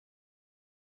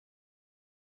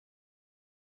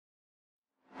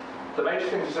The major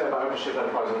thing to say about OpenShift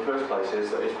Enterprise in the first place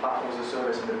is that it's platform as a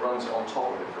service and it runs on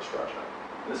top of infrastructure.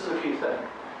 And this is a key thing.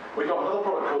 We've got another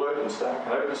product called OpenStack,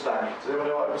 and OpenStack, does anyone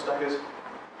know what OpenStack is?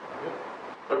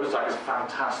 Yep. OpenStack is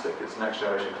fantastic. It's next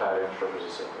generation cloud infrastructure as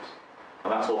a service. And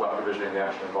that's all about provisioning the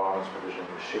actual environments, provisioning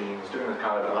machines, doing the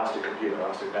kind of elastic compute,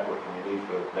 elastic networking you need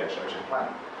for the next generation cloud.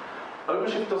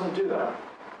 OpenShift doesn't do that.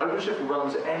 OpenShift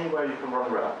runs anywhere you can run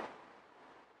RHEL.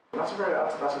 And that's a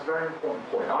very important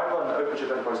point. I run OpenShift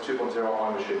Enterprise 2.0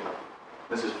 on my machine.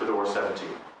 This is Fedora 17.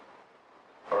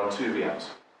 I run 2 VMs,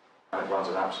 and it runs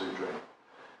an absolute dream.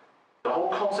 The whole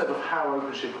concept of how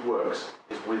OpenShift works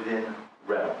is within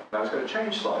RHEL. Now it's going to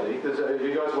change slightly, because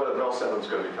you guys aware that RHEL 7 is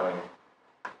going to be coming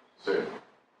soon.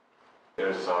 You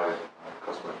notice I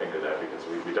crossed my finger there because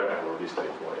we don't have a release date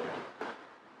for it yet.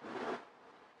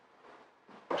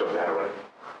 I've jumped ahead already.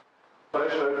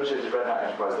 Foundation OpenShift is Red Hat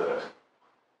Enterprise Linux.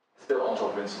 Still on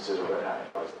top of instances of Red Hat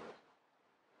Enterprise Linux.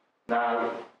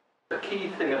 Now, the key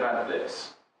thing about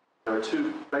this, there are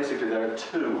two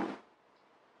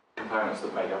components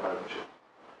that make up OpenShift.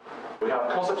 We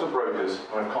have concepts of brokers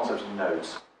and we have concepts of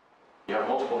nodes. You have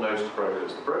multiple nodes to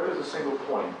brokers. The broker is a single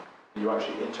point that you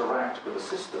actually interact with the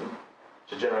system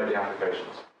to generate the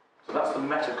applications. So that's the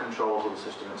meta controls of the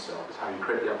system itself. It's how you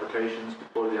create the applications,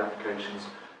 deploy the applications,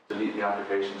 delete the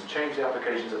applications, change the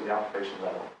applications at the application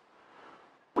level.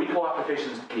 We call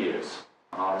applications gears,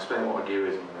 and I'll explain what a gear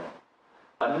is in a minute.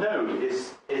 A node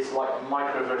is like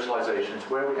micro-virtualization. It's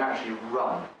where we actually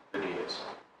run the gears.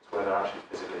 It's where they're actually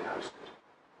physically hosted.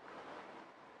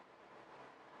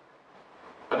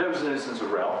 A node is an instance of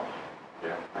RHEL.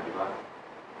 Yeah, thank you, Glenn.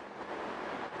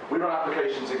 We run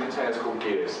applications in containers called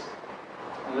gears.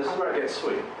 And this is where it gets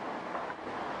sweet.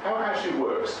 How it actually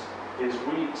works is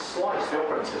we slice the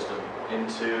operating system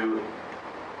into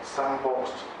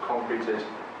sandboxed, concreted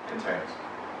containers.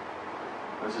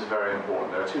 This is very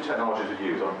important. There are 2 technologies we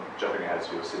use. I'm jumping ahead,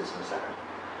 so you'll see this in a second.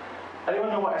 Anyone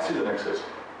know what SE Linux is?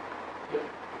 Yep.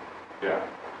 Yeah.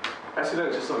 SE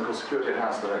Linux is something called Security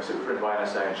Enhanced Linux. It was written by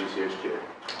NSA and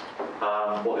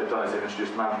GCHQ. What they've done is they've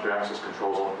introduced mandatory access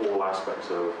controls on all aspects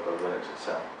of Linux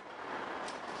itself.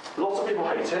 Lots of people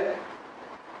hate it,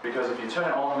 because if you turn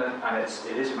it on and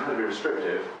it is incredibly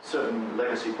restrictive, certain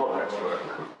legacy products work.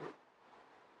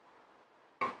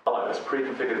 I like this,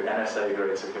 pre-configured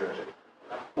NSA-grade security.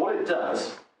 What it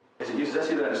does is it uses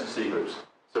SE Linux and C groups.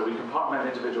 So we compartment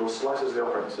individual slices of the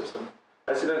operating system.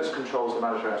 SE Linux controls the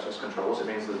mandatory access controls. It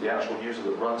means that the actual user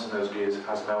that runs in those gears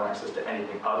has no access to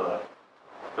anything other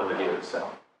than the gear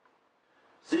itself.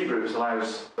 C groups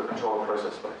allows the control of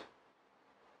process space.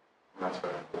 And that's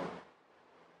very important.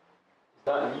 Is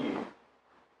that new?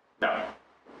 No.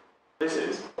 This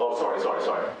is, oh sorry.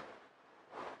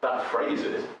 That phrase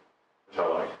is, which I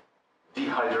like,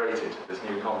 dehydrated, this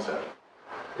new concept.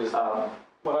 Because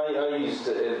when I used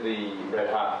it at the Red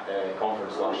Hat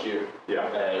conference last year,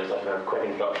 it was like a quick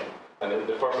introduction. And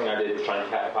the first thing I did was try and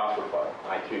cat the password file,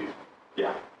 and I could.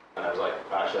 Yeah. And I was like,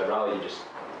 actually, I'd rather you just,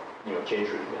 change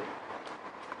root me.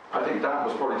 I think that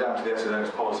was probably down to the SE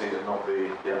Linux policy and not the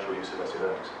actual use of SE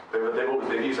Linux.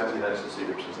 They've used SE Linux and C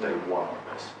groups since day one on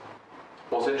this.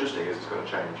 What's interesting is it's going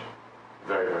to change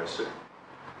very, very soon.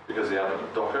 Because the advent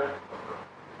of Docker,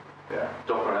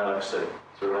 Docker and LXC.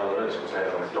 So Linux was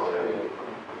headed on Docker.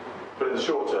 But in the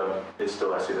short term, it's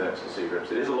still SE Linux and C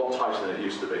groups. It is a lot tighter than it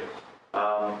used to be.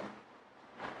 I'm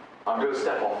going to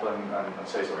step off and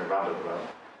say something random about it.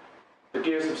 The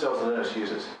gears themselves are Linux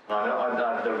users.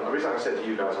 The reason I said to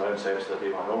you guys, I don't say this to the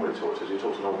people I normally talk to, is you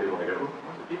talk to normal people and they go,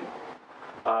 what are the people?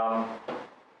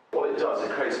 What it does,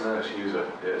 it creates a Linux user.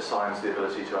 It assigns the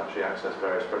ability to actually access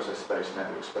various process space,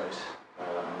 network space,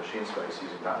 and machine space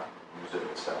using that user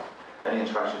itself. Any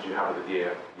interactions you have with the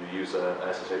gear, you use an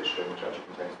SSH string which actually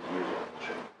contains the user on the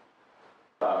machine.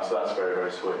 So that's very,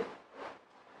 very sweet.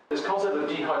 This concept of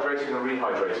dehydrating and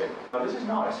rehydrating. Now this is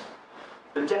nice.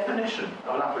 The definition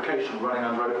of an application running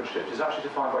under OpenShift is actually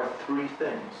defined by 3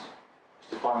 things.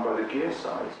 It's defined by the gear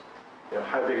size,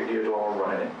 how big a gear do I want to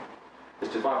run it in.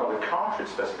 It's defined by the cartridge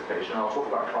specification, and I'll talk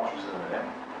about cartridges in a minute.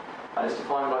 And it's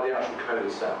defined by the actual code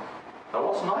itself. Now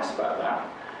what's nice about that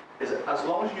is that as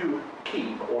long as you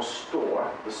keep or store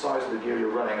the size of the gear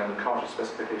you're running and the cartridge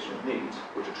specification it needs,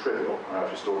 which are trivial, and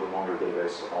actually stored in the Mongo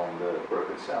database on the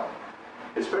broker itself,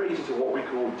 it's very easy to what we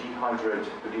call dehydrate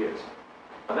the gears.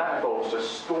 And that involves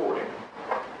just storing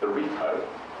the repo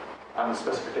and the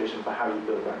specification for how you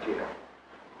build that gear.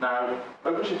 Now,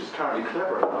 OpenShift is currently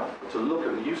clever enough to look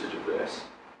at the usage of this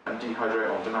and dehydrate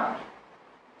on demand.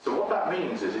 So what that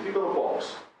means is if you've got a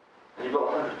box and you've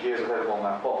got 100 gears available on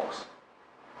that box,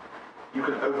 you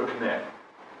can overcommit.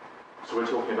 So we're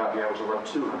talking about being able to run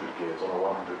 200 gears on a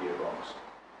 100 gear box.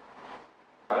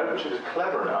 And OpenShift is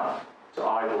clever enough to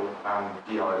idle and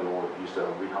de-idle, or use the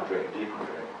rehydrate and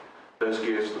dehydrate those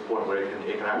gears to the point where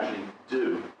it can actually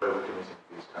do overcommitting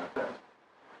these kind of things.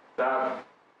 Now,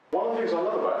 one of the things I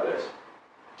love about this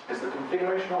is the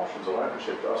configuration options on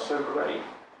OpenShift are so great.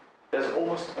 There's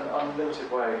almost an unlimited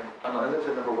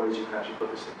number of ways you can actually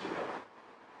put this thing together.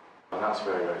 And that's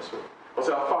very, very sweet.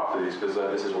 Also, I'll fire through these because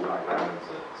this is all background.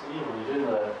 So Ian, when you're doing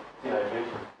the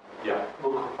dehydration,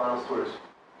 local file storage,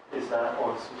 is that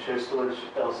on some shared storage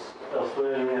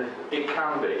elsewhere? I mean, it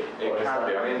can be. It can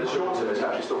be. I mean, in the short term, it's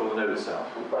actually stored on the node itself,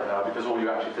 because all you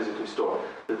actually physically store.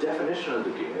 The definition of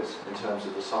the gears, in terms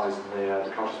of the size and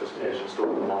the cartridge specification, is stored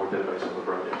in the memory database on the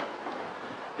broker.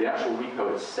 The actual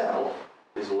repo itself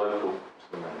is local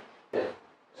to the node. Yeah.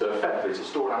 So effectively, to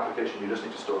store an application, you just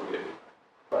need to store the gear.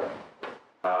 Right.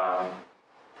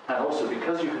 And also,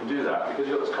 because you can do that, because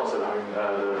you've got this concept of having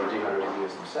the dehydrated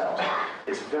gears themselves,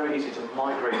 it's very easy to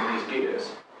migrate these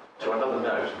gears to another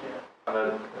node. Yeah. And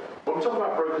then, when we talk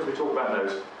about brokers, we talk about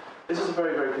nodes. This is a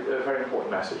very, very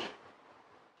important message.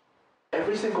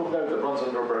 Every single node that runs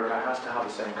under a broker has to have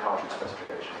the same cartridge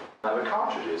specification. Now, the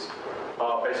cartridges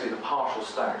are basically the partial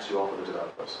stacks you offer the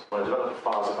developers. When a developer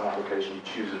files up an application, he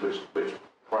chooses which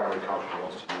primary cartridge he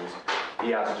wants to use.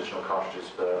 He adds additional cartridges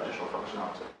for additional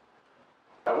functionality.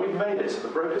 We've made it so the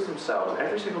brokers themselves,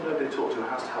 every single node they talk to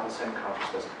has to have the same cartridge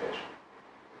specification.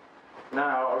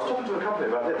 Now, I was talking to a company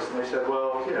about this, and they said,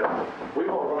 well, you know, we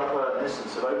want to run up an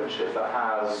instance of OpenShift that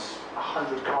has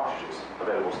 100 cartridges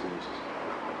available to the users.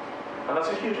 And that's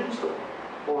a huge install.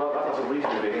 Well, that's a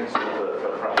reasonably big install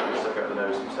for practically setting up the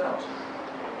nodes themselves.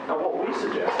 Now, what we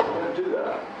suggest, if you're going to do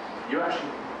that, you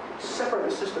actually separate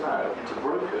the system out into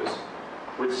brokers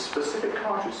with specific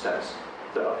cartridge sets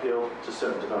that appeal to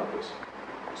certain developers.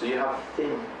 So you have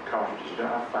thin cartridges, you don't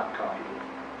have fat cartridges.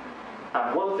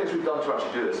 And one of the things we've done to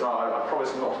actually do this, and I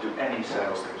promise not to do any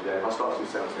sales thing today. If I start to do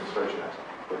sales things, throw you out,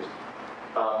 please.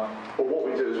 But what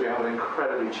we do is we have an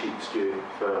incredibly cheap SKU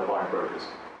for buying brokers.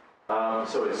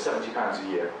 So it's £70 a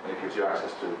year, and it gives you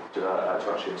access to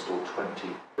actually install 20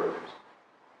 brokers.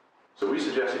 So we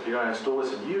suggest if you're going to install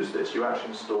this and use this, you actually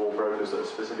install brokers that are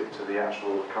specific to the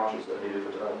actual cartridges that are needed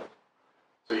for development.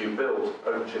 So you build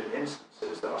OpenShift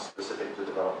instances that are specific to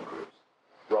development groups,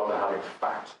 rather than having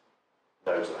fat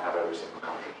nodes that have every single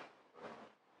cartridge.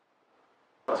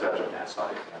 That's the actual head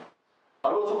side.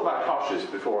 I will talk about cartridges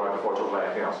before I talk about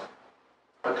anything else.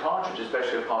 A cartridge is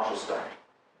basically a partial stack.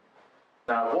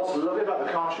 Now, what's lovely about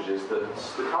the cartridge is that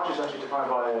the cartridge is actually defined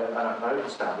by an open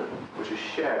standard, which is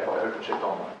shared by OpenShift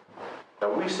Online.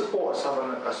 Now, we support a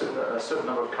certain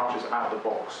number of cartridges out of the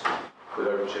box with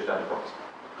OpenShift Enterprise.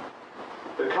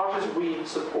 The cartridges we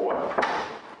support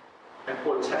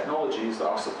employ technologies that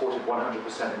are supported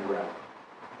 100% in REM.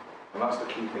 And that's the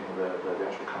key thing with the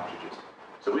actual cartridges.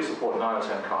 So we support 9 or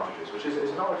 10 cartridges, which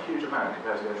is not a huge amount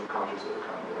compared to the actual cartridges that are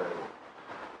currently available.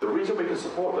 The reason we can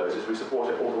support those is we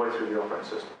support it all the way through the operating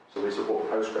system. So we support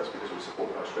Postgres because we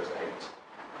support Postgres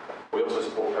 8. We also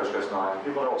support Postgres 9.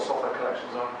 People know what software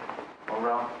collections are on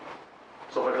RHEL?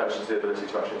 Software collections is the ability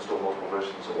to actually install multiple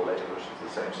versions or later versions of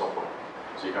the same software.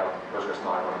 So you can have Postgres 9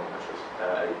 running on Postgres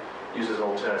 8. Uses an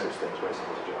alternative thing to very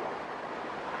similar to Java.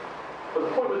 But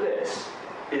the point with this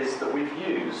is that we've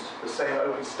used the same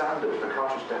open standard for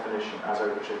cartridge definition as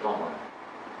OpenShift Online.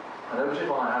 And OpenShift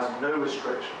Online has no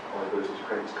restriction on the ability to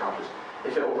create these cartridges.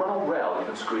 If it will run on RHEL, you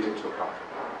can squeeze it into a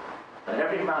cartridge. And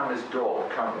every man and his dog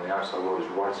currently in the outside world is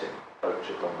writing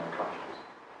OpenShift Online cartridges.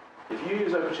 If you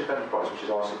use OpenShift Enterprise, which is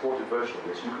our supported version of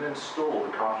this, you can install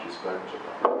the cartridges for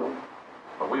OpenShift Online.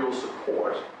 And we will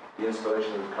support the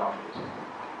installation of the cartridges.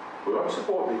 We won't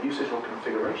support the usage or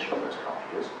configuration of those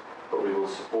cartridges, but we will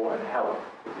support and help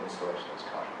with the installation of those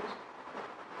cartridges.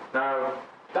 Now,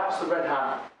 that's the Red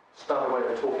Hat standard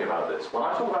way of talking about this. When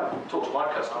I talk to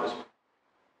my customers,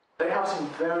 they have some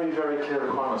very, very clear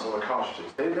requirements on the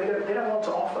cartridges. They don't want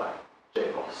to offer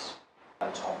JBoss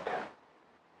and Tomcat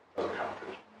as a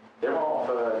cartridge. They want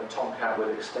to offer Tomcat with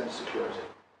extended security,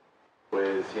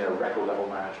 with record level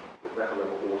management, with record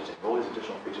level auditing, all these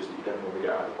additional features that you don't normally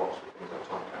get out of the box with things like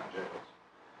Tomcat and JBoss.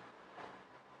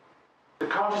 The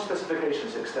cartridge specification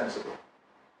is extensible.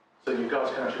 So you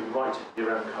guys can actually write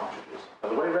your own cartridges. Now,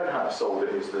 the way Red Hat sold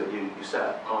it is that you set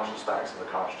up partial stacks in the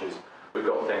cartridges. We've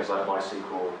got things like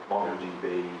MySQL,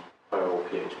 MongoDB, Perl,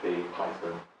 PHP,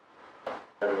 Python.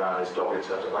 Every man is dog in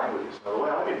terms of languages. Now, the way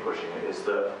I've been pushing it is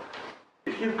that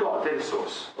if you've got a data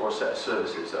source or a set of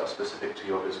services that are specific to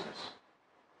your business,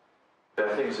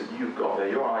 they're things that you've got, they're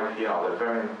your IPR, they're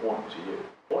very important to you.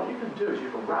 What you can do is you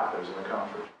can wrap those in a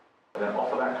cartridge, and then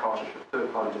offer that cartridge for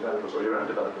third-party developers or your own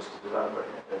developers to develop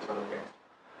against.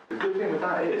 The good thing with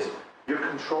that is you're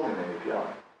controlling the API.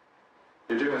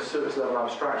 You're doing a service level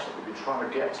abstraction that we've been trying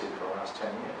to get to for the last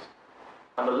 10 years.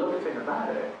 And the lovely thing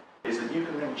about it is that you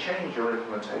can then change your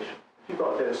implementation. If you've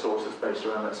got a data source that's based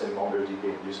around, let's say, MongoDB,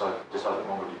 and you decide that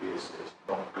MongoDB is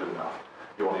not good enough,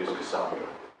 you want to use Cassandra,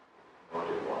 you want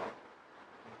to do why.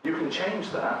 You can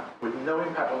change that with no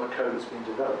impact on the code that's been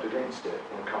developed against it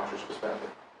from a cartridge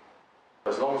perspective,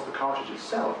 as long as the cartridge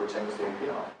itself retains the API.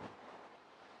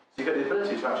 So you get the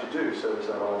ability to actually do service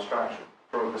level abstraction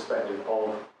from a perspective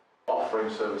of offering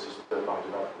services to third-party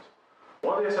developers.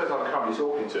 One of the SIs I'm currently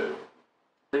talking to,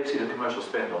 they've seen a commercial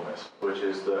spin on this, which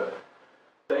is that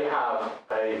they have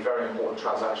a very important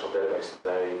transactional database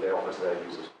that they offer to their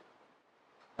users.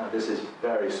 And this is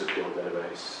very secure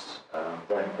database,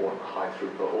 very important, high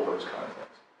throughput, all those kind of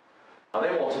things. And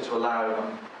they wanted to allow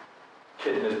a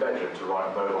kid in his bedroom to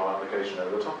write a mobile application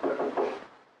over the top of it.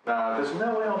 Now, there's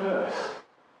no way on earth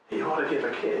you want to give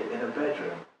a kid in a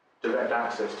bedroom direct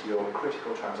access to your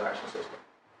critical transaction system.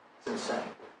 It's insane.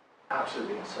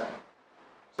 Absolutely insane.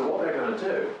 So what they're going to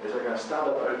do is they're going to stand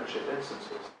up OpenShift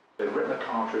instances. They've written a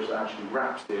cartridge that actually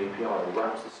wraps the API, or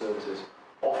wraps the services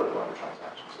offered by the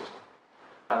transaction system.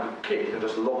 And the kid can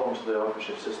just log onto the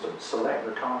OpenShift system, select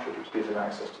the cartridge which gives him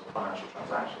access to the financial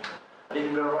transactions, and he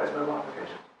can go and write his mobile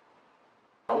application.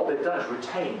 And what they've done is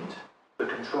retained the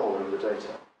control over the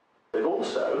data. They've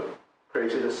also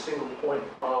created a single point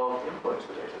of input to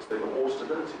the data. So they've got all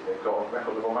stability, they've got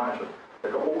record level management,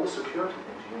 they've got all the security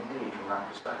things you need from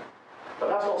that perspective. But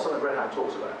that's not something Red Hat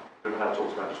talks about. Red Hat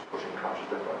talks about just pushing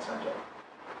cartridge left, right, and centre.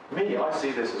 Me, I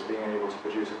see this as being able to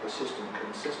produce a persistent,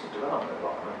 consistent development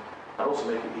environment and also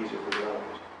make it easier for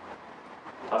developers.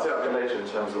 I'll say that later in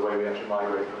terms of the way we actually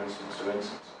migrate from instance to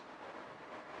instance.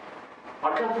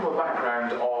 I come from a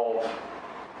background of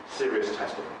serious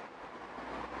testing.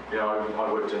 You know,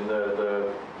 I worked in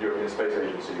the European Space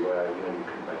Agency where you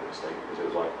couldn't make a mistake because it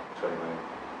was like £20 million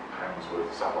worth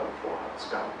of satellite beforehand to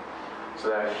scan. So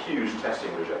they had a huge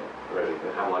testing regime already.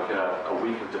 They had like a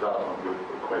week of development would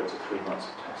equate to 3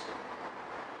 months of testing.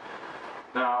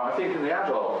 Now, I think in the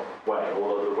Agile way,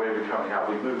 or the way we currently have,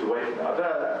 we've moved away from that. I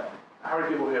don't know, how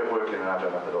many people here work in an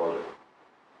Agile methodology?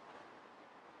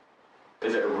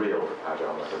 Is it a real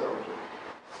Agile methodology?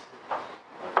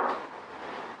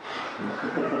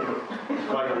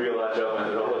 Quite a real Agile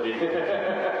methodology.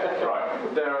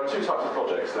 Right. There are two types of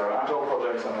projects. There are Agile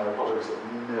projects and there are projects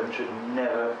that should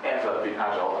never, ever be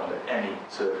Agile under any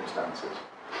circumstances.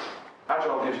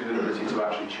 Agile gives you the ability to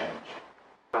actually change.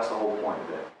 That's the whole point of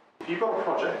it. If you've got a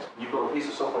project, you've got a piece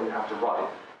of software you have to write,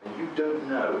 and you don't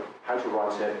know how to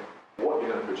write it, what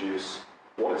you're going to produce,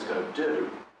 what it's going to do,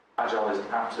 Agile is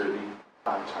absolutely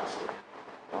fantastic.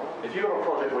 If you've got a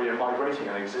project where you're migrating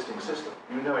an existing system,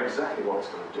 you know exactly what it's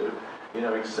going to do, you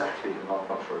know exactly the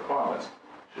non-functional requirements,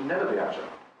 it should never be Agile.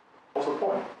 What's the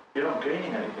point? You're not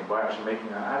gaining anything by actually making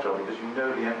that Agile because you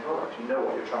know the end product, you know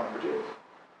what you're trying to produce.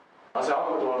 I say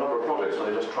I've worked on a number of projects where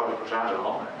they just try to push Agile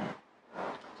on there.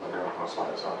 So I'm going on a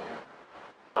slide aside here.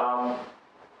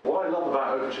 What I love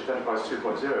about OpenShift Enterprise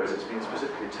 2.0 is it's been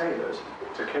specifically tailored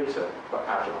to cater for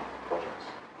Agile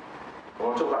projects.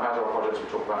 When we talk about Agile projects, we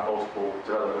talk about multiple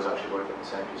developers actually working on the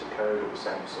same piece of code or the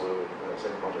same sort of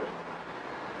same project.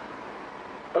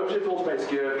 OpenShift automates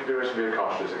gear configuration via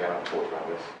cartridges. Again, I've talked about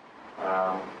this.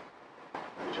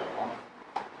 Let me jump on.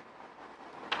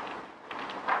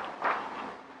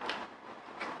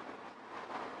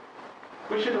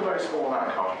 We ship a very small amount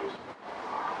of cartridges.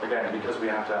 Again, because we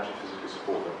have to actually physically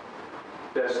support them.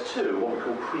 There's two, what we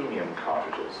call premium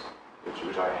cartridges,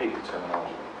 which I hate the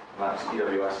terminology. And that's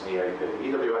EWS and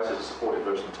EAP. EWS is a supported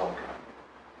version of Tomcat.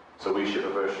 So we ship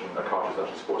a cartridge that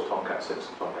actually supports Tomcat 6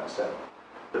 and Tomcat 7.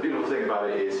 The beautiful thing about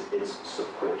it is it's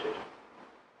supported.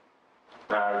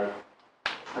 Now,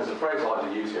 there's a phrase I like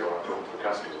to use here when I'm talking to the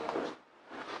customers about this.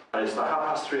 And it's the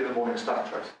 3:30 in the morning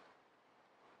stack trace.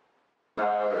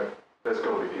 Now, there's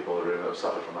got to be people in the room that have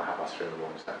suffered from the 3:30 in the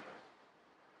morning stack trace.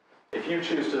 If you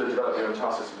choose to develop your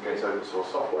entire system against open source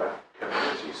software,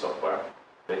 community software,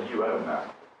 then you own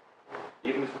that.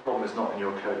 Even if the problem is not in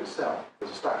your code itself,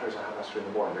 there's a stack trace at 3:30 in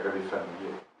the morning, they're going to be phoned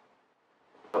you.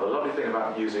 But the lovely thing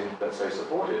about using, let's say,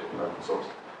 supported open source,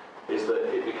 is that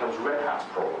it becomes Red Hat's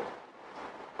problem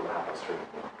for the 3:30 in the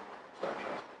morning stack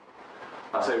trace.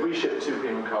 I say we ship two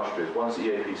premium cartridges, one's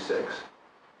EAP 6,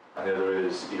 and the other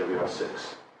is EWS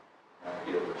 6,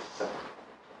 EWS 7.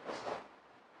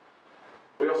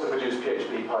 We also produce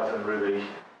PHP, Python, Ruby,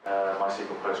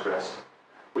 MySQL, Postgres.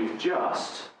 We've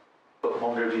just put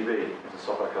MongoDB into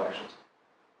software collections.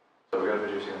 So we're going to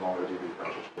be producing a MongoDB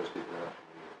cartridge for those people who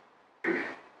actually use it.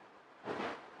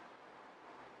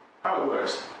 How it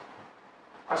works.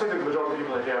 I think the majority of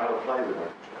people here how to play with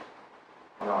OpenShift.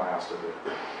 I know I asked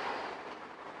earlier.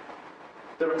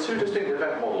 There are two distinct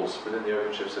event models within the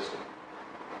OpenShift system.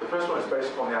 The first one is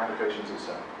based upon the applications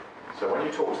itself. So when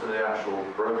you talk to the actual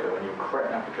broker, when you create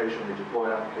an application, when you deploy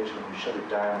an application, when you shut it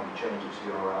down, when you change its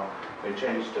URL, when you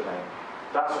change its domain,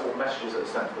 that's all messages that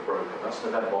are sent to the broker. That's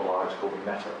an event model I like to call the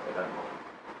meta event model.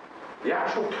 The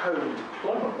actual code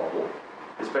deployment model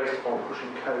is based upon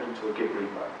pushing code into a Git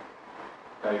repo.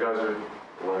 Now you guys are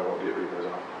aware of what Git repos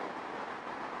are.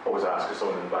 Always ask, because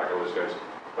someone in the back always goes,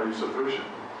 I use Subversion.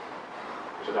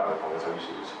 Which I don't know if I used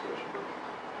to use Subversion.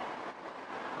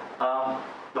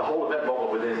 The whole event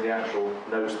model within the actual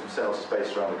nodes themselves is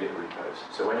based around the Git repos.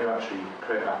 So when you actually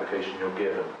create an application, you're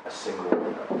given a single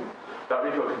repo. That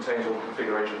repo contains all the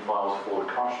configuration files for the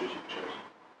cartridge you've chosen.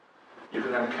 You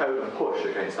can then code and push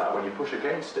against that. When you push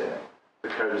against it, the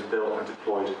code is built and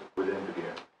deployed within the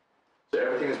Git. So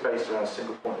everything is based around a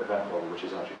single point event model, which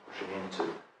is actually pushing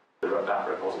into that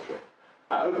repository.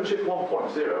 At OpenShift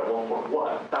 1.0 and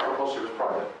 1.1, that repository was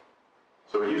private.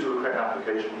 So a user would create an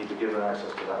application, he'd be given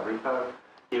access to that repo,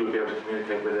 he would be able to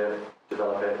communicate with it,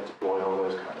 develop it, deploy, all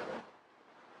those kind of things.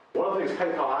 One of the things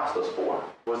PayPal asked us for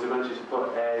was the ability to put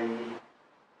a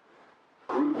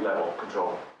group level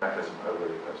control mechanism over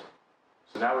the repos.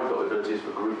 So now we've got the abilities for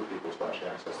a group of people to actually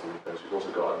access the repos. We've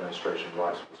also got administration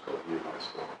rights, what's called view rights.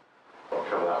 I'll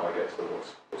cover that when I get to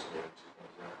what's new in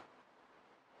 2.0.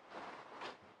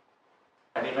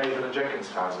 Any Maven and Jenkins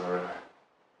fans in the room?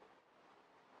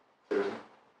 Seriously?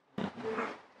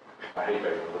 I hate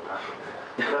Maven with a passion.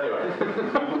 But anyway,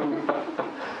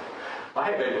 I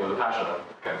hate Maven with a passion,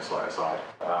 again, a slight aside.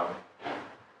 I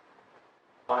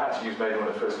had to use Maven when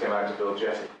it first came out to build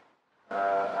Jetty,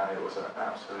 and it was an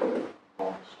absolute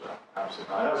monster.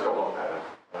 Absolutely. I know it's got a lot better,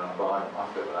 but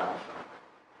I'm good with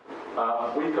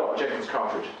that. We've got a Jenkins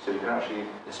cartridge, so you can actually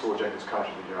install a Jenkins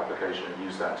cartridge in your application and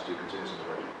use that to do continuous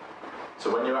integration. So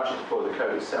when you actually deploy the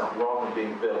code itself, rather than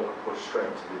being built and pushed straight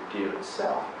into the gear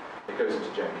itself, it goes into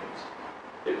Jenkins.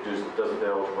 It does the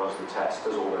build, runs the test,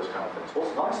 does all those kind of things.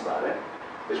 What's nice about it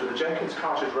is with the Jenkins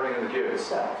cartridge running in the gear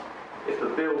itself, if the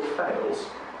build fails,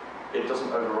 it doesn't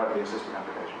overwrite the existing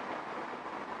application.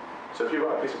 So if you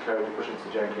write a piece of code, you push it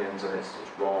into Jenkins and it's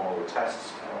wrong, or the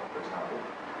tests fail, for example,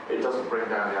 it doesn't bring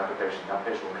down the application. The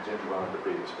application will continue to run in the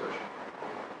previous version,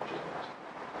 which is nice.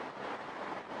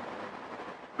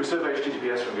 We serve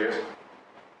HTTPS from gears,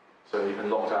 so you can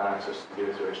lock down access to the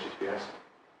gear through HTTPS.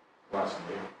 That's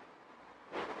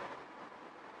new.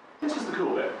 This is the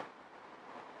cool bit.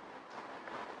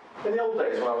 In the old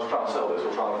days when I was trying to sell this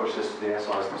or trying to push this to the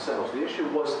SIs themselves, the issue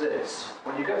was this.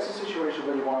 When you get to a situation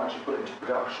where you want to actually put it into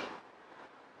production,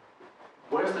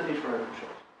 where's the need for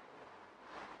OpenShift?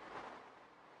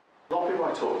 A lot of people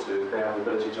I talk to, they have the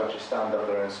ability to actually stand up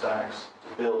their own stacks,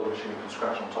 to build a machine from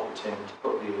scratch on top of tin, to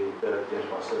put the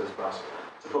enterprise service bus,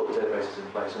 to put the databases in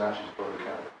place and actually deploy the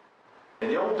code. In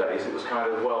the old days, it was kind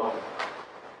of, well,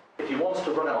 if you wanted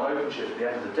to run it on OpenShift at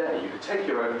the end of the day, you could take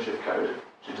your OpenShift code,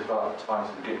 which you define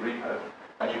into the Git repo,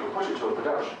 and you could push it to a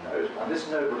production node, and this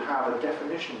node would have a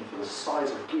definition for the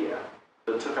size of gear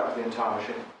that took up the entire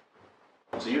machine.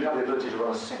 So you'd have the ability to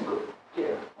run a single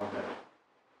gear on node.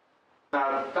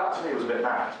 Now, that to me was a bit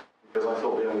mad, because I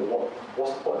thought,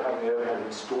 what's the point of having the overhead of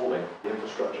installing the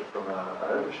infrastructure from an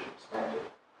OpenShift perspective?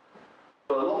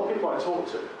 But a lot of people I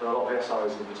talked to, and a lot of the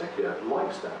SIs in particular,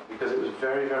 liked that, because it was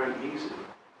very, very easy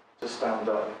to stand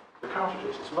up the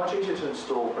cartridges. It's much easier to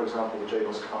install, for example, the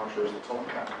JBUG cartridge, the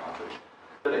Tomcat cartridge,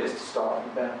 than it is to start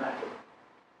from bare metal.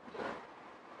 Okay.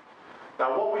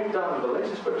 Now, what we've done with the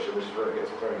latest version, which is where it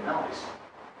gets very nice,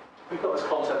 we've got this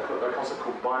concept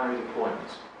called binary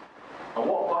deployment. And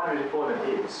what binary deployment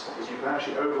is you can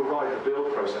actually override the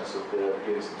build process of the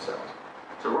gears themselves.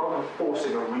 So rather than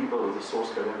forcing a rebuild of the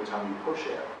source code every time you push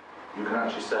it, you can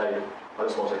actually say, I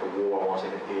just want to take a war, I want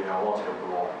to take a here, I want to take a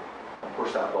blob, and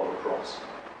push that blob across.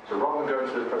 So rather than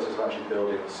going through the process of actually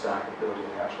building the stack and building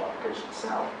the actual application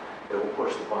itself, it will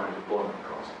push the binary deployment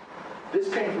across.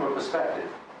 This came from a perspective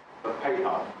of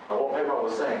PayPal. And what PayPal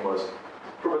was saying was,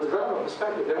 from a development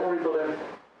perspective, they want to rebuild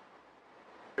everything.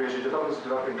 Because your developers are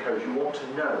developing code, you want to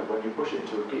know when you push it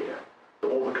into a gear that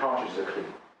all the cartridges are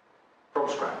clean. From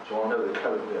scratch, you want to know the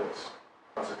code builds.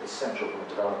 That's essential from a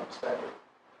development perspective.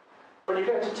 When you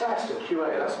get to test and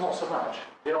QA, that's not so much.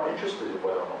 You're not interested in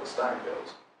whether or not the stack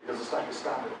builds, because the stack is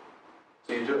standard.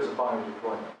 So you do it as a binary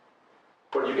deployment.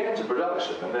 When you get into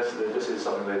production, and this is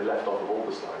something they've left off of all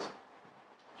the slides,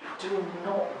 you do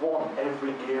not want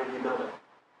every gear rebuilding.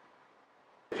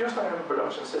 If you're starting a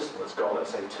production system that's got,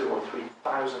 let's say, 2,000 or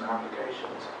 3,000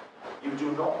 applications, you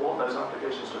do not want those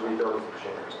applications to rebuild from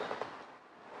machinery.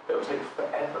 It'll take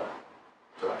forever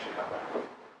to actually come back.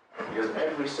 Because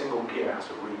every every single gear has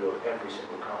to rebuild every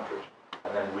single cartridge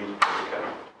and then redeploy the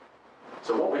code.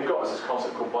 So what we've got is this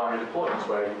concept called binary deployments,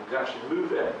 where you can actually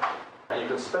move it and you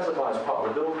can specify as part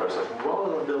of the build process,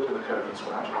 rather than building the code from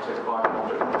scratch, you can take a binary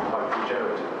object like we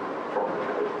generated from the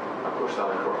code and push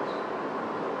that across.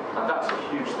 And that's a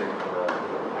huge thing for the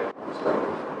paper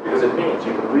perspective, because it means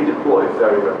you can redeploy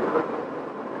very, very quickly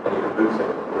and you can move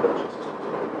things to production systems.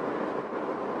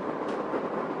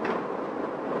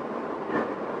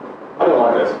 I don't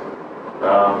like this.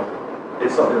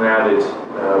 It's something they added,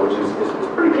 which is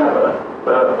pretty clever,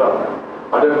 but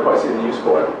I don't quite see the use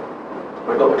for it.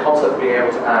 We've got the concept of being able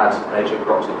to add an HA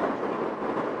proxy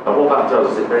cartridge. And what that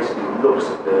does is it basically looks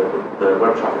at the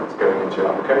web traffic that's going into your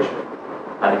application,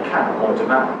 and it can, on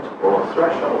demand or on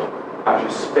threshold,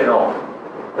 actually spin off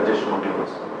additional gears.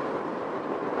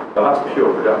 Now that's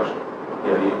pure production.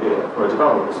 From a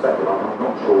development perspective, I'm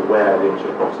not sure where the HA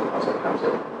proxy concept comes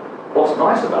in. What's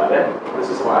nice about it, this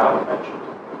is what I haven't mentioned.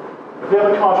 If we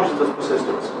have a cartridge that does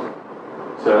persistence,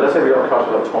 so let's say we have a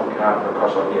cartridge like Tomcat, a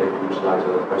cartridge like EAP,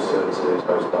 Utilizer, Post Services,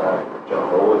 Post Direct,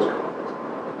 Java, all those kind of things.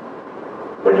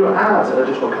 When you add an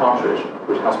additional cartridge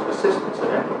which has persistence in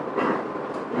it,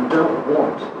 you don't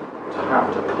want to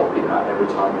have to copy that every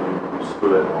time you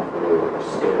spool it off or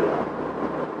scale it out.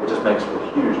 It just makes for a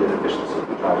huge inefficiency if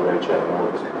you try to HA and all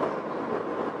this kind of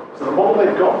things. So the model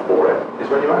they've got for it is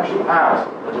when you actually add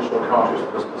additional cartridge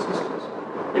that does persistence,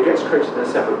 it gets created in a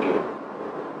separate gear.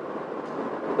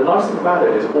 The nice thing about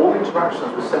it is all the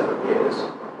interactions with separate gears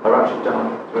are actually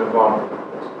done through environment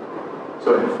variables. So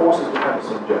it enforces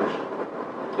dependency injection.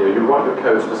 You write your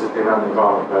code specifically around the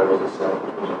environment variables itself,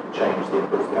 which means you can change the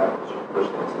inputs, the outputs, you can push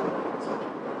things in, etc.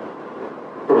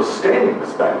 From a scaling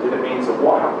perspective, it means that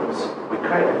what happens, we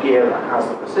create a gear that has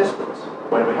the persistence.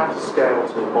 When we have to scale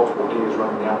to multiple gears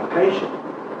running the application,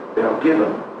 they are given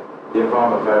the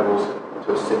environment variables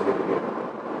to a single gear.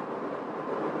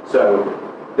 So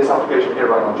this application here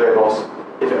running on JBoss,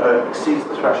 if it exceeds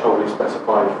the threshold we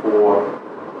specified for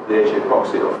the HA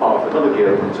proxy, it'll fire off another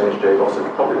gear that contains JBoss and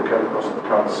copy the code across the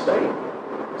current state.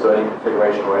 So any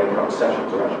configuration or any current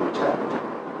sessions are actually returned.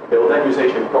 It will then use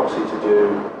HA proxy to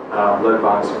do load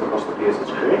balancing across the gears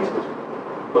it's created.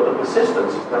 But the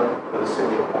persistence is done with a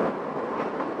single point.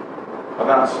 And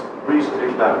that's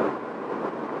reasonably clever.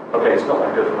 Okay, it's not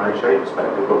that good from an HA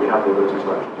perspective, but we have the ability to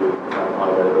actually do high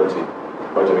availability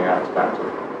by doing active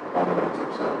on the links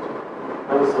themselves.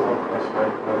 That was the one question I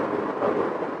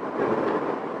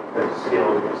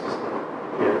scale of your system.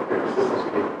 Yeah, your persistence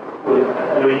key. Well,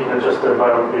 I know you can adjust the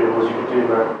environment variables, you can do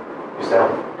that yourself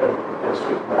and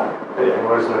sweep that. Yeah.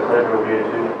 Whereas in a clever way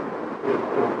to do it.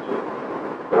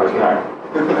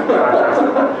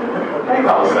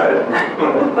 PayPal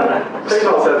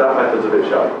said that method's a bit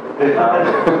shy.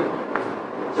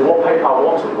 So what PayPal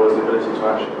wanted was the ability to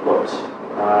actually put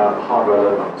hardware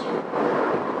load balancer.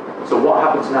 So what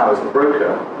happens now is the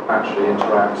broker actually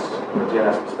interacts from a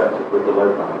DNS perspective with the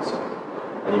load balancer,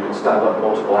 and you can stand up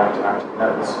multiple active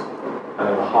nodes, and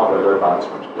then the hardware load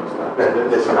balancer actually does that. So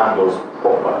this handles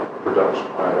proper production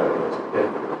high availability. Yeah.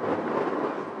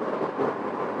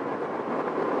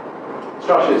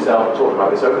 Structure itself, I talked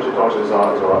about this. OpenShift Origin is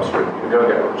our upstream. You can go and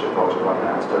get OpenShift Origin right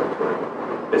now, it's totally free.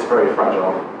 It's very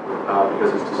fragile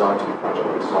because it's designed to be fragile.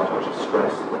 It's designed to actually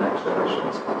stress the next generation,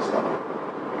 this kind of stuff.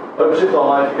 OpenShift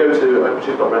Online, if you go to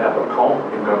openshift.redhat.com, you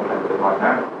can go and play with it right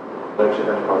now. OpenShift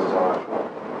Enterprise is our actual one.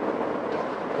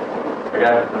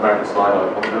 Again, an American slide, I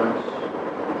apologize.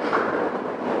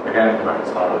 Again, an American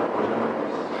slide, I apologize.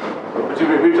 But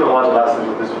we've done a lot of last things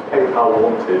with this. PayPal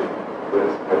wanted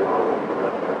with PayPal wanted.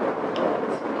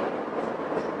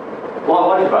 What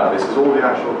I like about this is all the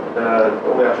actual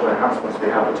enhancements we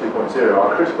have at 2.0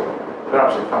 are critical. They're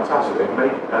absolutely fantastic. They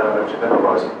make OpenShift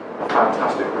Enterprise a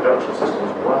fantastic production system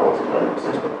as well as a development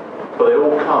system. But they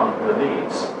all come from the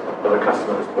needs of a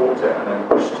customer that's bought it and then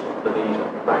pushed the need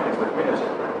back into the community.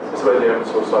 It's the way the open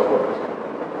source side works.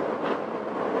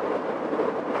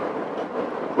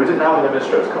 We didn't have an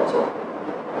administrator's console.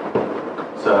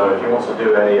 So if he wants to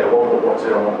do any 1.0 and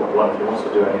 1.1, if he wants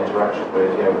to do any interaction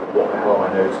with, what the hell are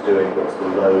my nodes doing, what's the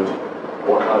load,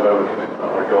 what kind of overcommitment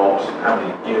have I got, how many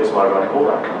gears am I running, all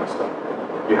that kind of stuff.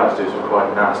 You have to do some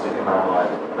quite nasty command line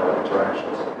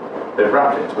interactions. They've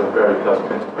wrapped it into a very pleasant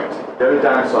interface. The only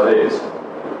downside is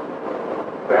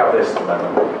they have this at the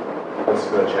moment. This is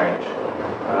going to change.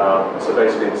 So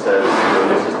basically it says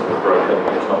your system is broken,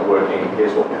 it's not working,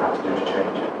 here's what you have to do to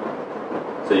change it.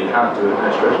 So you can do an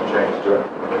administration change direct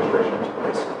from administration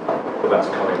interface, but that's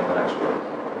coming in the next week.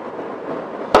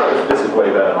 This is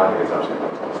way better, and I think it's absolutely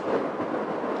fantastic.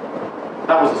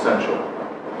 That was essential.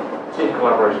 Team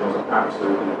collaboration was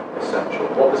absolutely essential.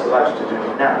 What this allows you to do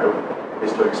now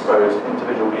is to expose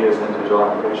individual gears and individual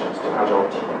applications to agile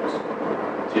teams.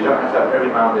 So you don't have to have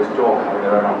every man and his dog having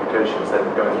their own applications, then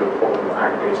going through a problem of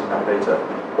aggregating that data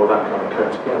or that kind of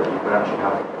code together. You can actually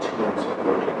have teams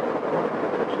working on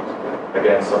applications.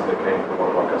 Again, something that came from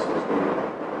one of our customers.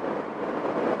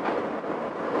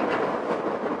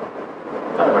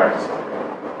 And American side.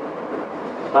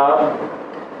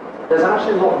 There's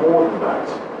actually a lot more than that.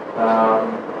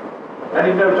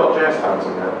 Any Node.js fans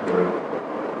in the room?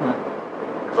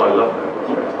 Because I love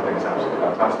Node.js. I think it's absolutely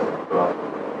fantastic. But,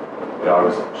 you know, I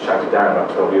was shouted down about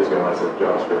 12 years ago when I said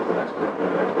JavaScript the next bit.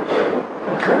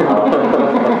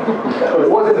 It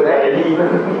wasn't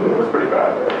it was pretty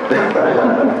bad.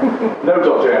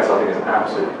 Node.js I think is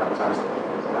absolutely fantastic.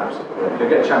 It's absolutely brilliant. If you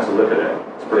get a chance to look at it,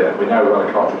 it's brilliant. We now run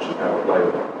a cartridge and how to play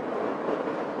with it.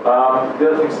 The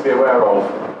other things to be aware of.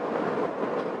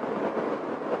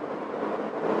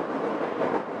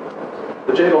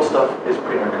 The JBOS stuff is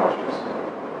premium cartridges.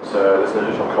 So there's an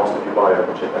additional cost if you buy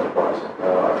OpenShift Enterprise.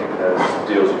 I think there's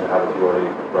deals you can have if you already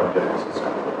run JBOS and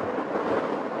stuff.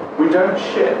 We don't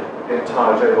ship the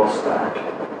entire JBOS stack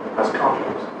as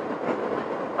cartridges.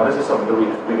 And this is something that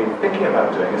we've been thinking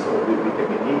about doing, is something we think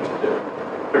we need to do.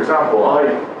 For example,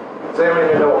 does anyone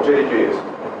here know what JDG is?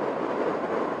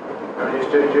 Anyone use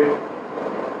JDG?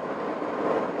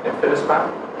 Infinismap?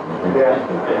 Yeah.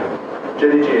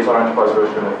 JDG is our enterprise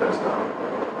version of Infinismap.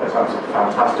 It's absolutely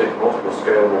fantastic, multiple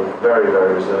scalable, very,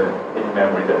 very resilient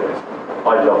in-memory database.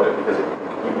 I love it because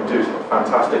you can do some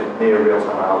fantastic near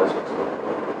real-time analytics.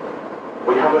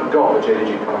 We haven't got a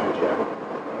JDG cartridge yet,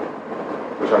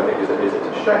 which I think is a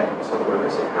shame. It's something we're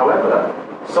missing. However,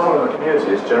 someone in the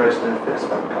community has generated an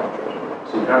Infinismap cartridge.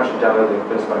 So you can actually download the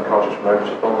Infinismap cartridge from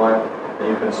OpenShift Online, and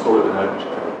you can install it with an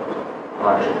OpenShift Enterprise. And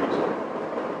actually use it.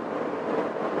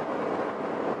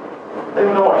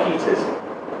 Anyone know what heat is?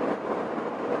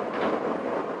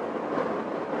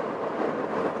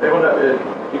 Anyone know,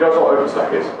 you guys know what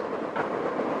OpenStack is?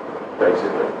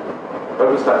 Basically.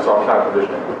 OpenStack is our cloud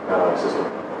provisioning system.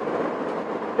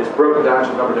 It's broken down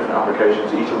to a number of different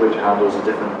applications, each of which handles a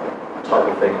different type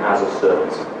of thing as a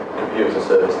service. Compute as a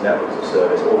service, network as a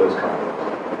service, all those kind of things.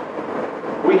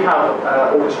 We have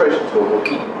an orchestration tool called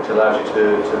Heat, which allows you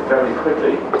to very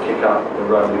quickly kick up and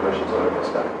run new versions of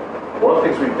OpenStack. One of the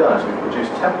things we've done is we've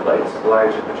produced templates that allow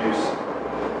you to produce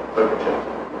OpenShift.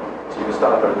 So you can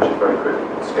start up OpenShift very quickly,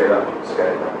 you can scale up, you can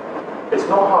scale down. It's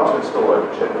not hard to install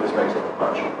OpenShift, but this makes it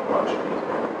much, much easier.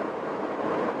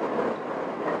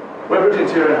 Web routing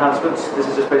interior enhancements, this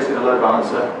is just basically the load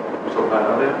balancer we talked about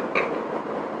earlier.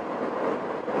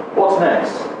 What's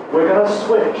next? We're going to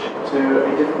switch to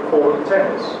a different form of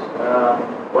containers.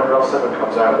 When RHEL7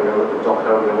 comes out, we're going to look at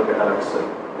Docker, we're going to look at LXC.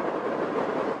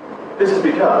 This is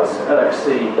because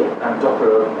LXC and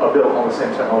Docker are built on the same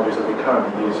technologies that we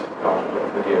currently use for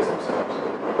the gears themselves.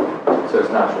 So it's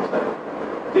natural to know.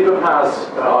 DBUG has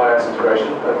IIS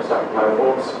integration, OpenStack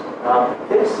platforms.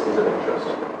 This is of interest.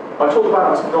 I talked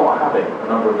about us not having a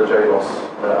number of the JBOS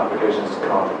applications as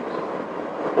cartridges.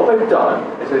 What they've done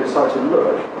is they've decided to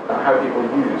look at how people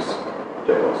use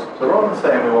JBOS. So rather than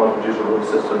saying we want to produce a rule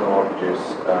system, we want to produce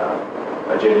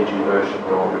a JDG version,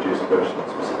 we want to produce a version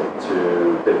specific to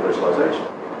data virtualization,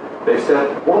 they've said,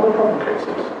 what are the problem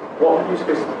cases? What are the use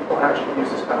cases that people actually use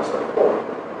this kind of stuff for?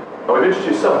 And we've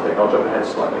introduced something, I'll jump ahead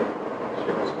slightly,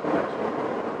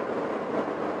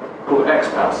 called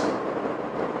XPath.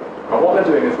 And what they're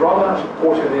doing is, rather than actually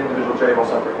porting the individual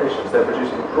JBOS applications, they're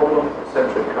producing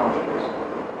problem-centric cartridges.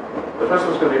 The first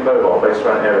one's going to be mobile, based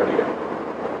around AeroGiga.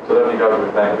 So I don't think you guys have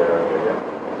been playing with AeroGiga yet.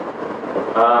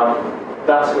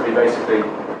 That's going to be basically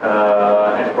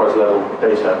enterprise-level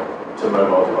data to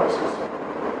mobile devices.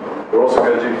 We're also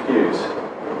going to do Fuse.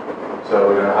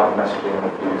 So we're going to have messaging in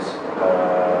the Fuse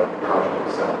cartridge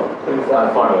itself.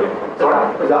 And finally,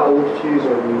 is that old Fuse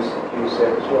or new Fuse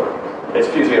set as well? It's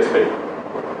Fuse ESP.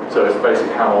 So it's a basic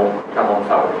Camel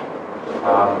fabric.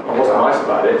 And what's nice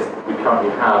about it is we currently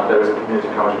there is a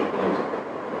community cartridge you can use,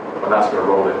 and that's going to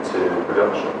roll into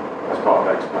production as part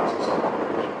of XPath at some point.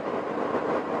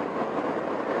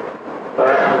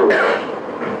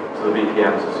 So the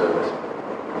VPN as a service.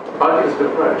 I think it's a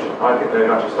good approach. I think they're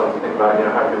actually starting to think about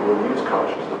how people will use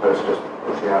cartridges as opposed to just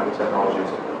pushing out the technologies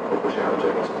or pushing out the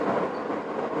JBoss technology.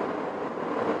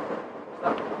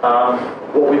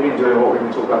 What we've been doing, what we've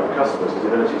been talking about with customers, is the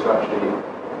ability to actually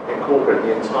incorporate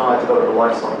the entire development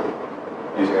lifecycle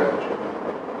using OpenShift.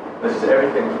 This is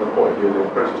everything from the point of view of the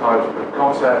prototypes, proof of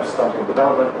concepts, starting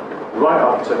development, right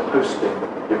up to hosting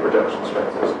your production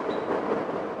strength systems.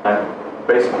 And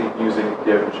basically using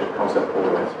the OpenShift concept all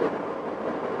the way through.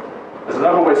 There's a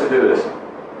number of ways to do this.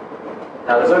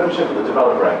 Now there's OpenShift at the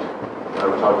developer end.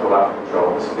 which I call app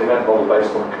control. This is the event model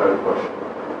based on code push.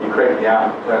 You create the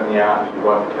app, you turn the app, you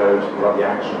write the code, you run the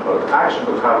action hooks. Action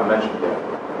hooks I haven't mentioned yet.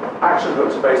 Action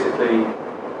hooks are basically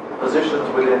positions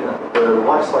within the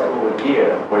life cycle of a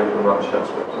gear where you can run shell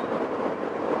scripts.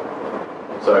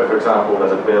 So, for example,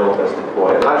 there's a build, there's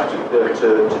deploy. It allows you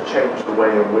to change the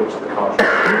way in which the car should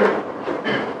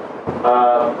be.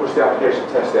 Push the application,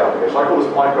 test the application. I call this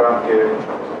micro-amp gear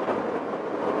controls.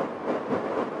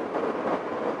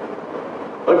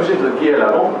 OpenShift at the gear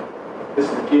level. This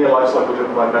is the gear lifecycle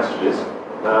driven by messages.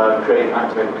 Create,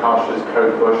 activate the cartridges,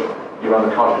 code push. You run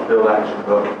the cartridge build action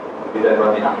hook. You then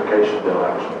run the application build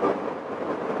action hook.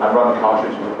 And run the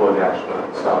cartridge and deploy the action hook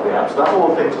and start the app. So that's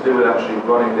all the things to do with actually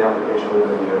running the application within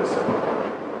the unit itself.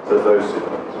 So there's those 2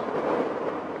 things.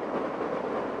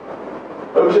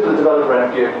 OpenShift at the developer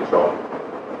and gear control.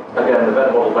 Again, the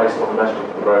event model based on the messaging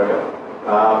from the broker.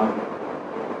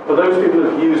 For those people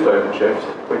who have used OpenShift,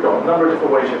 we've got a number of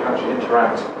different ways you can actually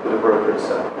interact with the broker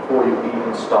itself before you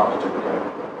even start to do the code.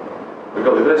 We've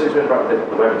got the ability to interact with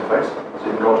the web interface, so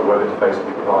you can go to the web interface that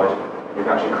we provide. You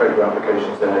can actually create your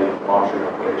applications there, you can monitor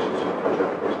your applications, you can put your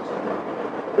applications there.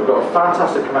 We've got a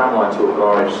fantastic command line tool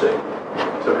called RHC.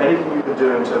 So anything you can do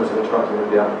in terms of interacting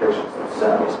with the applications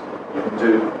themselves, you can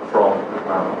do from the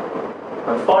command line.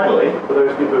 And finally, for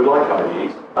those people who like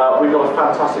IDEs, we've got a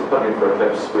fantastic plugin for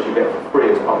Eclipse, which you get for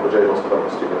free as part of the JBUG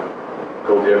Development Studio,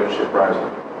 called the OpenShift browser,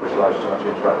 which allows you to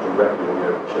actually interact directly with the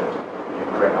OpenShift. You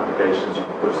can create applications, you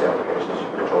can push the applications, you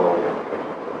can control all the applications.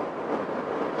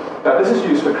 Now, this is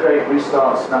used for create,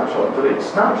 restart, snapshot, and delete.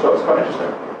 Snapshot is quite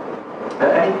interesting.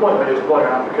 At any point when you're deploying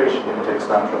an application, you can take a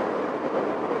snapshot.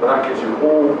 But that gives you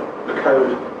all the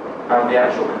code and the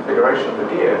actual configuration of the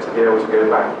gear to be able to go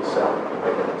back yourself and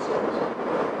make it yourself.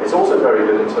 It's also very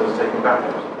good in terms of taking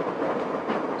backups.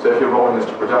 So if you're rolling this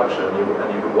to production and you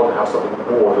want to have something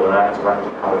more than an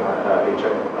active-active kind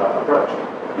of approach,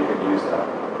 you can use that.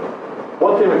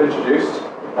 One thing we've introduced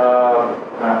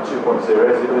at 2.0 is the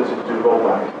ability to do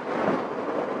rollback.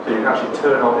 So you can actually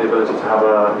turn on the ability to have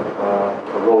a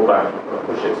rollback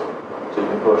pushes. So you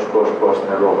can push, and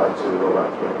then roll back 2, roll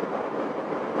back 3.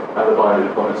 And the binary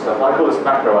deployment stuff. I call this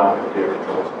macro app gear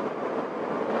controls.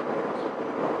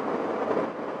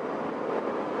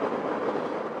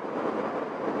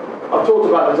 I've talked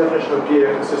about the definition of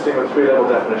gear consisting of a 3-level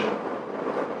definition.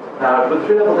 Now, with the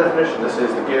 3-level definition, this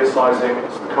is the gear sizing,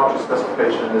 this is the cartridge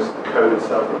specification, and this is the code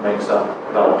itself that makes up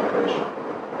that application.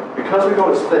 Because we've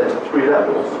got it split into 3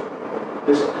 levels,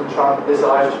 this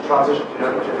allows you to transition to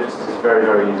different instances very,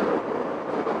 very easily.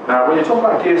 Now, when you talk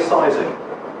about gear sizing,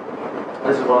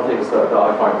 this is one of the things that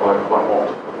I find quite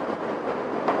odd.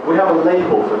 We have a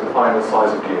label to define the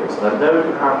size of gears, and a node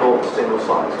can handle a single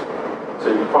size. So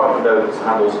you can find a node that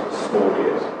handles small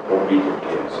gears or medium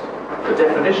gears. The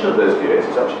definition of those gears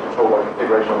is actually controlled by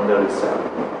configuration on the node itself.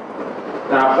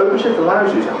 Now, OpenShift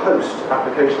allows you to host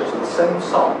applications of the same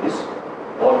size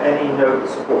on any node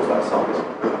that supports that size.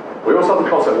 We also have the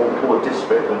concept of what we call a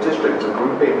district, and a district is a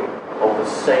grouping of the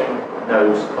same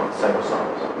nodes of the same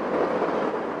size.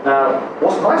 Now,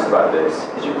 what's nice about this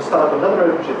is you can start up another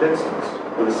OpenShift instance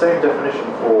with the same definition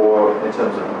in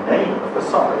terms of name of the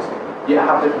size, yet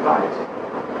have different values.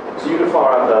 So you can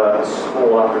fire out a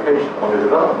small application on your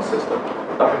development system.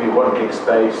 That can be 1 gig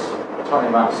space, a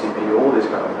tiny amount of CPU, all these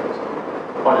kind of things.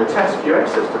 On your test QX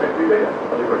system, it can be bigger.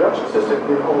 On your production system, it can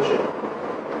be a whole machine.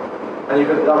 And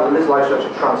this allows you to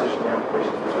actually transition the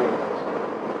applications between things.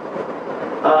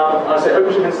 I say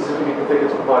OpenShift instances can be configured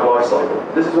to provide lifecycle.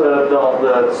 This is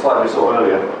the slide we saw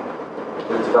earlier.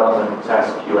 With development,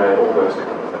 test, QA, all those kind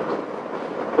of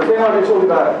things. The thing I've been talking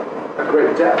about at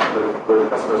great depth with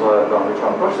customers that we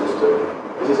try and push this to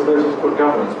is this ability to put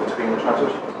governance between the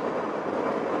transitions.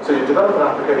 So you develop an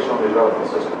application on your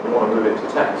development system, you want to move it to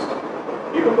test.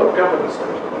 You can put a governance stage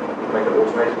on it. You can make it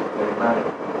automated, make it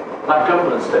manual. That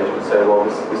governance stage can say, well,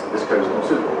 this code is not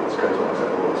suitable, this code is not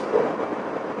acceptable, this point.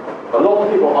 A lot of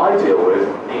the people I deal with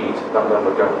need that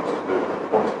level of governance to move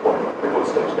point to point, before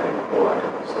stage game, all that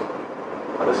kind of stuff.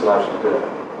 And this allows you to do it.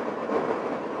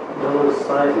 None of the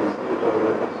sizes you're talking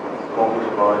about, small,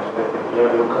 medium, large, you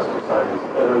have your custom sizes.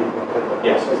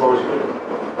 Yes. As long as you do it.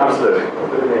 Absolutely.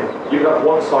 You can have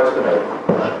one size per node.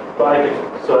 But I could,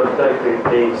 so technically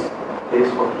these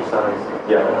function size.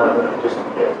 Yeah. And have it just,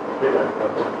 yeah.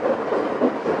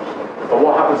 But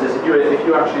what happens is if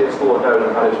you actually install a node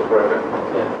and hand it to a broker,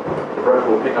 the broker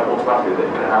will pick up automatically that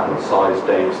it can handle the size,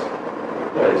 days,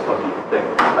 this funky thing.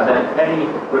 And then any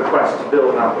request to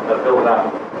build an app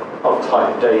of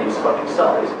type days, funky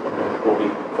size, will be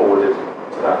forwarded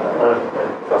to that node.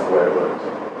 That's the way it works.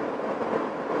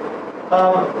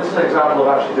 This is an example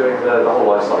of actually doing the whole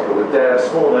life cycle with dev,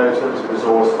 small nodes, limited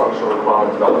resource, functional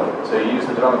requirement development. So you use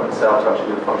the development itself to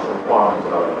actually do the functional requirement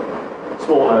development.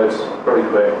 Small nodes, very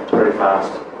quick, very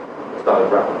fast, standard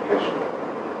application.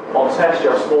 On test,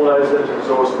 you have small nodes, limited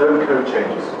resource, no code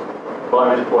changes.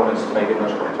 Binary deployments to make it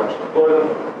much quicker to actually deploy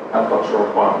them, and functional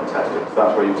requirement testing. So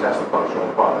that's where you test the functional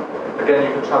requirement.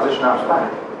 Again, you can transition apps back.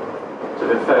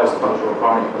 So if it fails the functional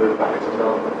requirement, you can move back into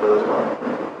development for the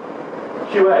development.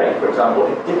 QA, for example,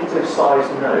 indicative size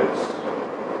nodes.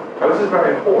 Now this is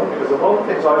very important because one of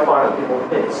the things I find that people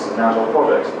miss in agile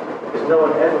projects is no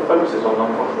one ever focuses on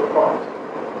non-functional requirements.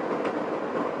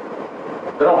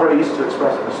 They're not very easy to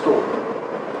express in a story.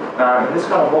 Now, in this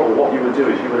kind of model, what you would do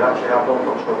is you would actually have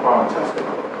non-functional requirement testing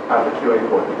at the QA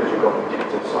point because you've got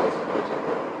indicative size nodes.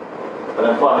 And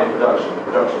then finally,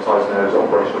 production size nodes,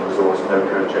 operational resource, no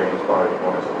code changes, binary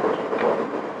deployments, or project deployment.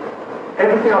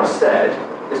 Everything I've said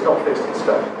is not fixed in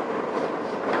stone.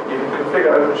 You can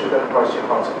configure OpenShift Enterprise to your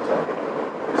heart's content.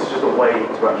 This is just a way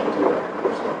to actually do that.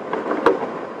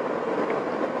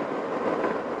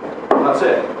 And that's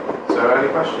it. So, any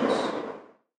questions?